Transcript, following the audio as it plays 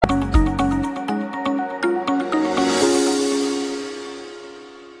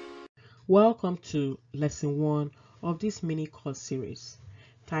Welcome to lesson 1 of this mini course series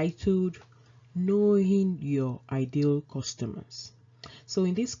titled Knowing Your Ideal Customers. So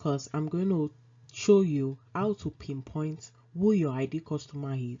in this course, I'm going to show you how to pinpoint who your ideal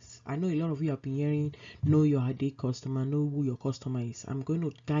customer is. I know a lot of you have been hearing know your ideal customer, know who your customer is. I'm going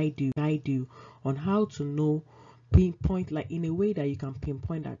to guide you on how to know, pinpoint, like in a way that you can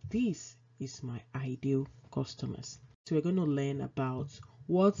pinpoint that this is my ideal customers. So we're going to learn about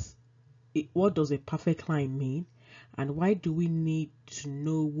what does a perfect client mean, and why do we need to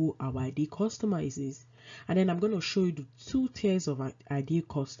know who our ideal customer is. And then I'm going to show you the 2 tiers of ideal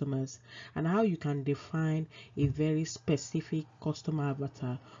customers and how you can define a very specific customer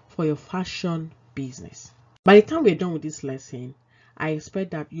avatar for your fashion business. By the time we're done with this lesson, I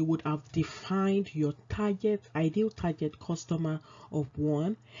expect that you would have defined your ideal target customer of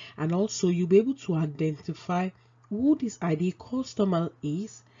 1, and also you'll be able to identify who this ideal customer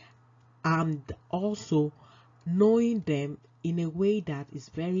is, and also knowing them in a way that is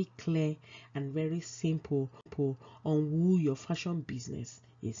very clear and very simple on who your fashion business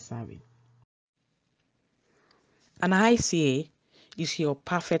is serving. An ICA is your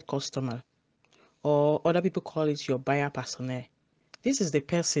perfect customer, or other people call it your buyer persona. This is the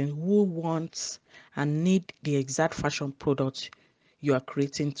person who wants and need the exact fashion product you are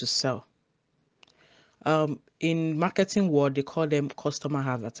creating to sell. In marketing world, they call them customer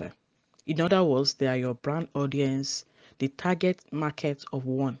avatar. In other words, they are your brand audience, the target market of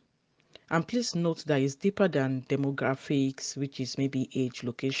one. And please note that it's deeper than demographics, which is maybe age,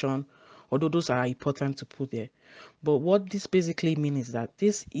 location, although those are important to put there. But what this basically means is that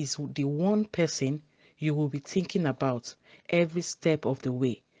this is the one person you will be thinking about every step of the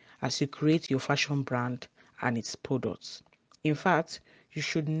way as you create your fashion brand and its products. In fact, you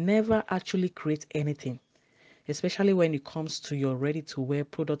should never actually create anything, especially when it comes to your ready-to-wear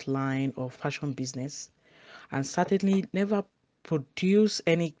product line or fashion business, and certainly never produce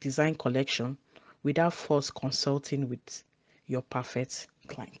any design collection without first consulting with your perfect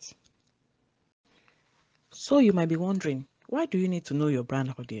client. So you might be wondering, why do you need to know your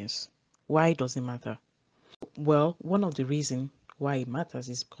brand audience? Why does it matter? Well, one of the reasons why it matters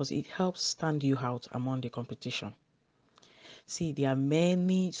is because it helps stand you out among the competition. See, there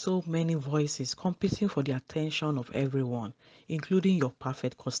are so many voices competing for the attention of everyone, including your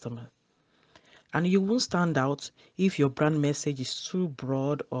perfect customer. And you won't stand out if your brand message is too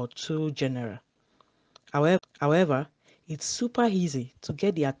broad or too general. However, it's super easy to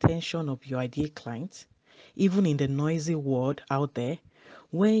get the attention of your ideal client, even in the noisy world out there,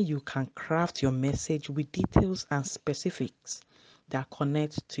 when you can craft your message with details and specifics that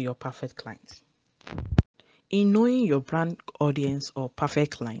connect to your perfect client. In knowing your brand audience or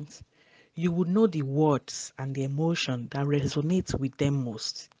perfect client, you would know the words and the emotion that resonate with them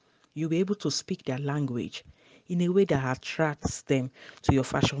most. You'll be able to speak their language in a way that attracts them to your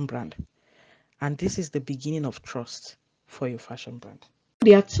fashion brand. And this is the beginning of trust for your fashion brand.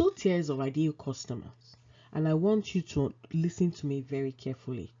 There are 2 tiers of ideal customers, and I want you to listen to me very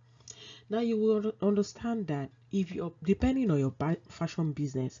carefully. Now you will understand that if you're depending on your fashion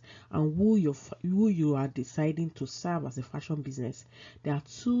business and who you are deciding to serve as a fashion business, there are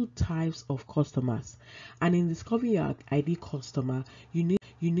 2 types of customers, and in discovering your ideal customer, you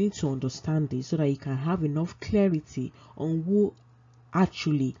need to understand this so that you can have enough clarity on who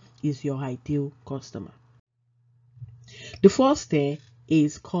actually is your ideal customer. The first tier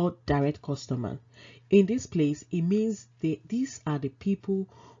is called direct customer. In this place, it means these are the people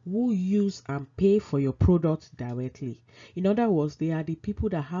who use and pay for your product directly. In other words, they are the people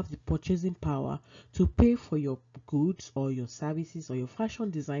that have the purchasing power to pay for your goods or your services or your fashion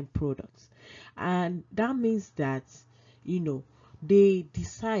design products. And that means that, they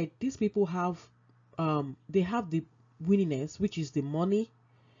decide, these people have they have the willingness, which is the money,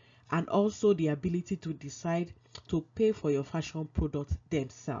 and also the ability to decide to pay for your fashion products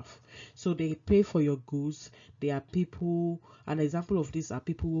themselves. So they pay for your goods. There are people, an example of this are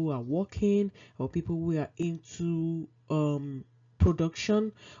people who are working, or people who are into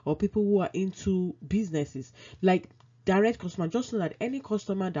production, or people who are into businesses. Like direct customer, just know that any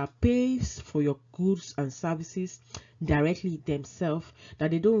customer that pays for your goods and services directly themselves,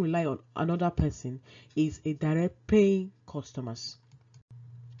 that they don't rely on another person, is a direct paying customers.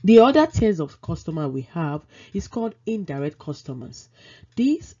 The other tiers of customer we have is called indirect customers.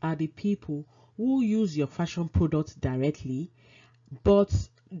 These are the people who use your fashion products directly, but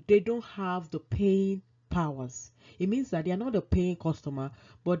they don't have the paying powers. It means that they are not the paying customer,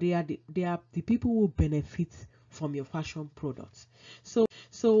 but they are the people who benefit from your fashion products. So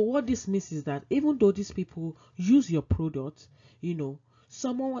what this means is that even though these people use your product,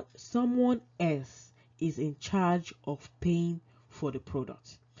 someone else is in charge of paying for the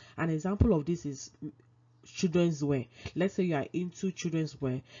product. An example of this is children's wear. Let's say you are into children's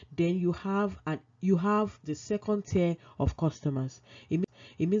wear, then you have the second tier of customers. It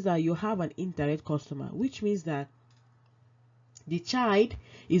means that you have an indirect customer, which means that the child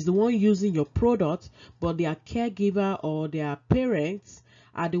is the one using your product, but their caregiver or their parents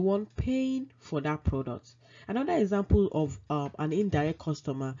are the one paying for that product. Another example of an indirect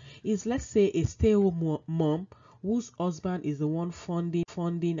customer is, let's say, a stay-home mom whose husband is the one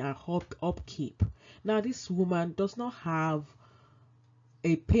funding her upkeep. Now, this woman does not have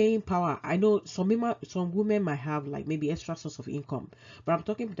a paying power. I know some women might have like maybe extra source of income, but I'm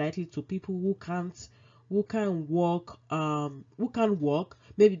talking directly to people who can't work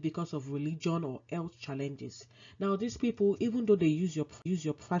maybe because of religion or health challenges. Now, these people, even though they use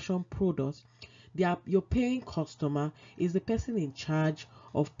your fashion products, your paying customer is the person in charge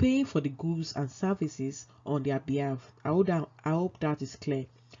of paying for the goods and services on their behalf. I hope that is clear.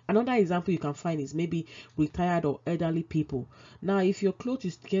 Another example you can find is maybe retired or elderly people. Now, if your clothes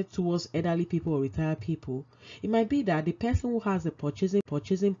is geared towards elderly people or retired people, it might be that the person who has the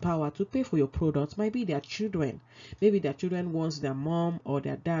purchasing power to pay for your products might be their children. Maybe their children wants their mom or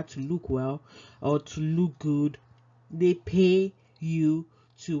their dad to look well or to look good. They pay you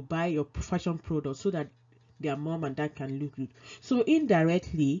to buy your fashion products so that their mom and dad can look good. So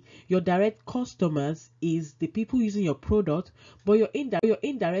indirectly, your direct customers is the people using your product, but your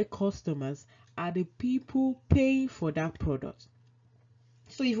indirect customers are the people paying for that product.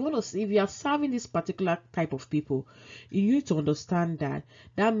 So if you are serving this particular type of people, you need to understand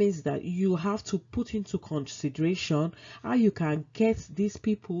that means that you have to put into consideration how you can get these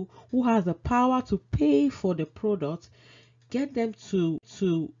people who has the power to pay for the product, get them to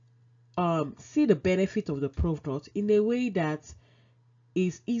see the benefit of the product in a way that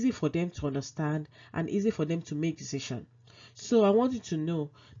is easy for them to understand and easy for them to make decision. So I want you to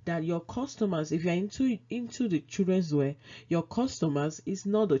know that your customers, if you're into the children's wear, your customers is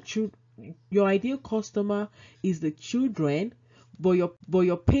not the children. Your ideal customer is the children, but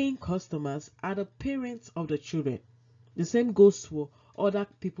your paying customers are the parents of the children. The same goes for other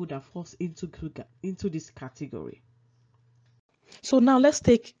people that falls into this category. So now let's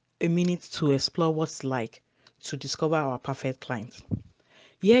take a minute to explore what's like to discover our perfect client.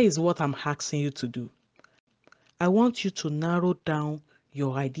 Here is what I'm asking you to do. I want you to narrow down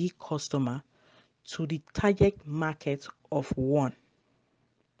your ideal customer to the target market of one.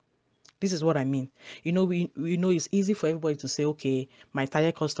 This is what I mean. We know it's easy for everybody to say, okay, my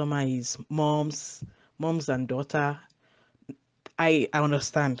target customer is moms and daughter. I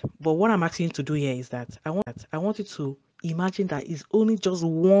understand. But what I'm asking you to do here is that I want you to imagine that it's only just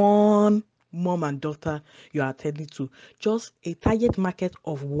one mom and daughter you are attending to. Just a target market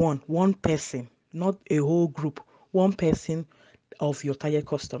of one person, not a whole group, one person of your target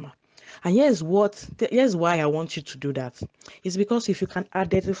customer. And here's why I want you to do that. It's because if you can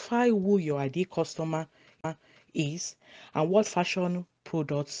identify who your ideal customer is and what fashion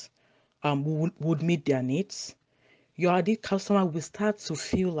products would meet their needs, your ideal customer will start to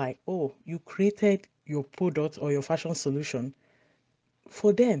feel like, oh, you created your product or your fashion solution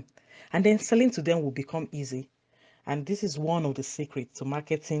for them. And then selling to them will become easy. And this is one of the secrets to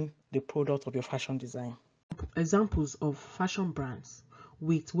marketing the product of your fashion design. Examples of fashion brands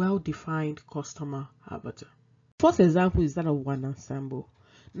with well-defined customer avatar. First example is that of One Ensemble.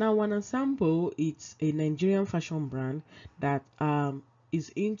 Now, One Ensemble, it's a Nigerian fashion brand that is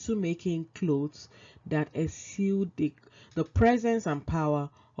into making clothes that exude the presence and power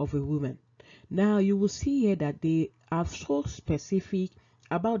of a woman. Now, you will see here that they are so specific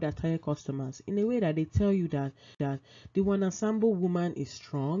about their target customers in a way that they tell you that the One Ensemble woman is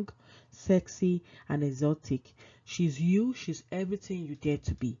strong, sexy, and exotic. She's everything you dare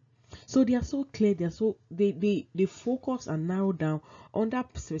to be. So they are so clear, they focus and narrow down on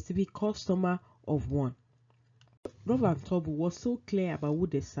that specific customer of one. Rov and Tobu was so clear about who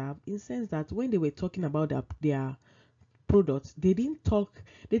they serve in the sense that when they were talking about their products, they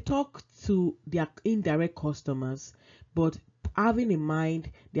talk to their indirect customers, but having in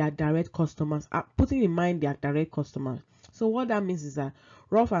mind their direct customers, putting in mind their direct customers. So what that means is that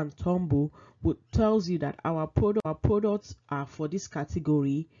Rough and Tumble tells you that our products are for this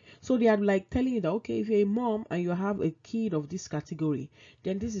category. So they are like telling you that, okay, if you're a mom and you have a kid of this category,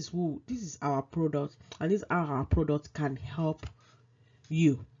 then this is our product, and this is how our product can help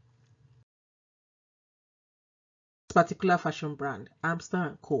you. Particular fashion brand,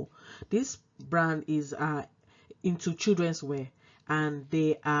 Amster & Co. This brand is into children's wear, and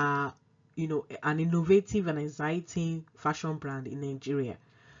they are an innovative and exciting fashion brand in Nigeria.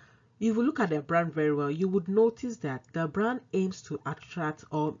 If you look at their brand very well, you would notice that the brand aims to attract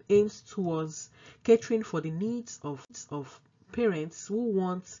or aims towards catering for the needs of parents who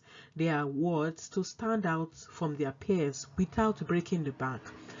want their wards to stand out from their peers without breaking the bank.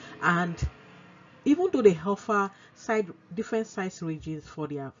 And even though they offer different size ranges for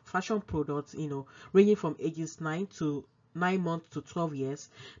their fashion products, ranging from ages 9 months to 12 years,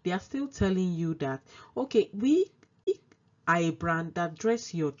 they are still telling you that, okay, we are a brand that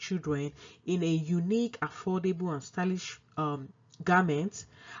dress your children in a unique, affordable, and stylish garment,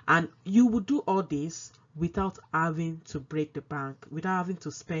 and you would do all this without having to break the bank, without having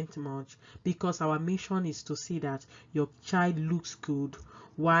to spend much, because our mission is to see that your child looks good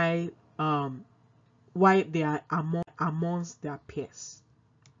while they are amongst their peers.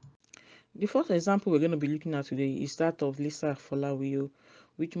 The first example we're going to be looking at today is that of Lisa Folawiyo,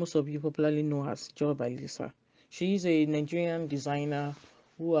 which most of you popularly know as Joy by Lisa. She is a Nigerian designer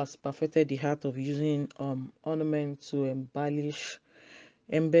who has perfected the art of using ornament to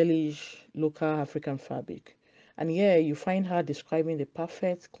embellish local African fabric. And here you find her describing the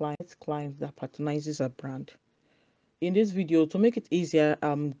perfect client that patronizes her brand. In this video, to make it easier,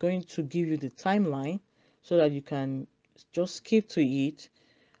 I'm going to give you the timeline so that you can just skip to it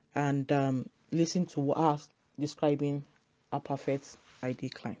and listen to us describing a perfect ID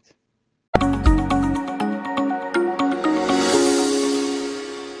client.